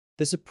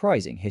the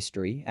surprising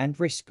history and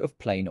risk of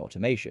plane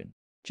automation.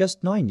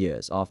 Just 9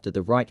 years after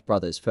the Wright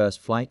brothers'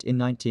 first flight in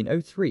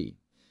 1903,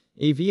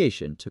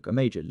 aviation took a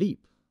major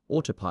leap.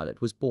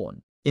 Autopilot was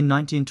born. In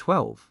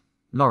 1912,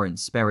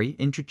 Lawrence Sperry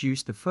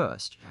introduced the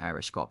first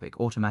gyroscopic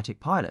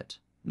automatic pilot,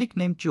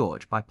 nicknamed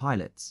George by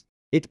pilots.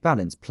 It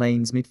balanced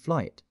planes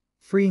mid-flight,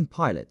 freeing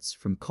pilots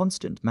from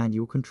constant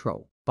manual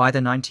control. By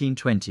the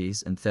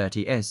 1920s and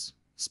 30s,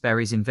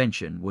 Sperry's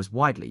invention was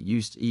widely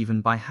used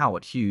even by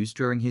Howard Hughes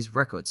during his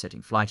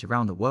record-setting flight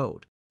around the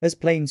world. As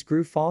planes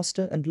grew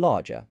faster and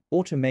larger,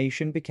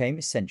 automation became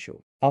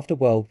essential. After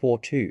World War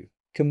II,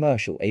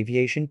 commercial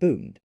aviation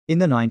boomed. In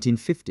the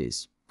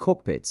 1950s,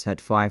 cockpits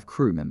had 5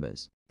 crew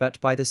members,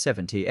 but by the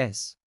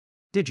 70s,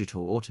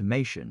 digital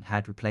automation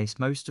had replaced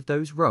most of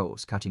those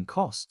roles, cutting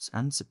costs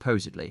and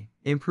supposedly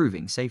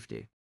improving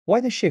safety.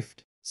 Why the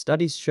shift?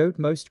 Studies showed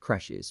most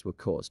crashes were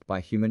caused by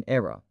human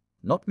error,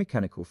 not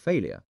mechanical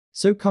failure.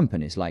 So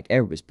companies like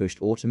Airbus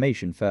pushed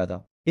automation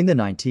further. In the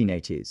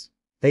 1980s,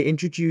 they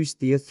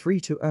introduced the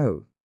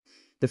A320,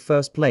 the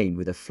first plane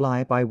with a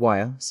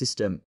fly-by-wire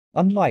system.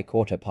 Unlike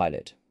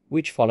autopilot,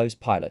 which follows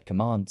pilot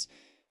commands,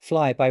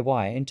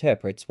 fly-by-wire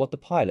interprets what the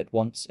pilot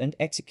wants and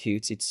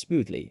executes it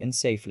smoothly and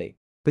safely.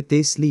 But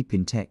this leap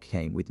in tech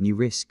came with new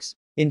risks.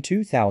 In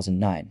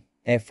 2009,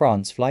 Air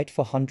France Flight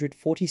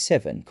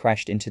 447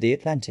 crashed into the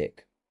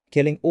Atlantic,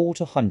 killing all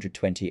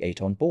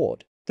 128 on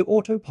board. The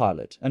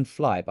autopilot and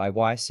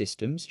fly-by-wire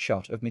systems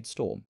shut off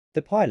mid-storm.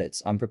 The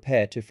pilots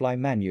unprepared to fly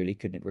manually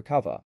couldn't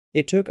recover.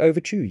 It took over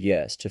 2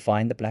 years to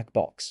find the black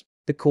box.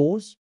 The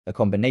cause? A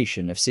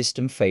combination of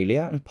system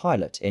failure and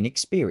pilot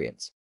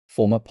inexperience.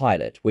 Former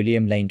pilot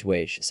William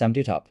Landwehr summed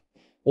it up.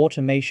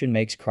 Automation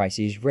makes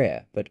crises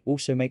rare, but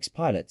also makes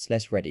pilots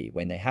less ready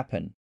when they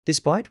happen.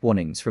 Despite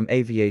warnings from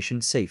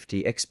aviation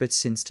safety experts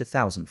since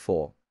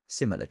 2004,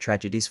 similar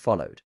tragedies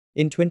followed.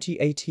 In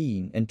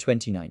 2018 and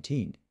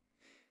 2019,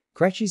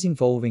 crashes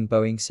involving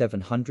Boeing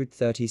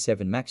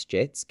 737 MAX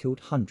jets killed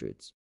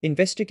hundreds.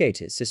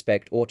 Investigators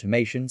suspect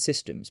automation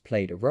systems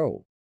played a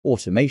role.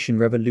 Automation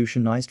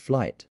revolutionized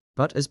flight.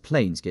 But as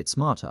planes get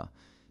smarter,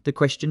 the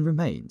question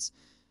remains,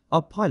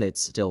 are pilots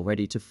still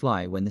ready to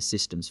fly when the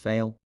systems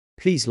fail?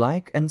 Please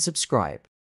like and subscribe.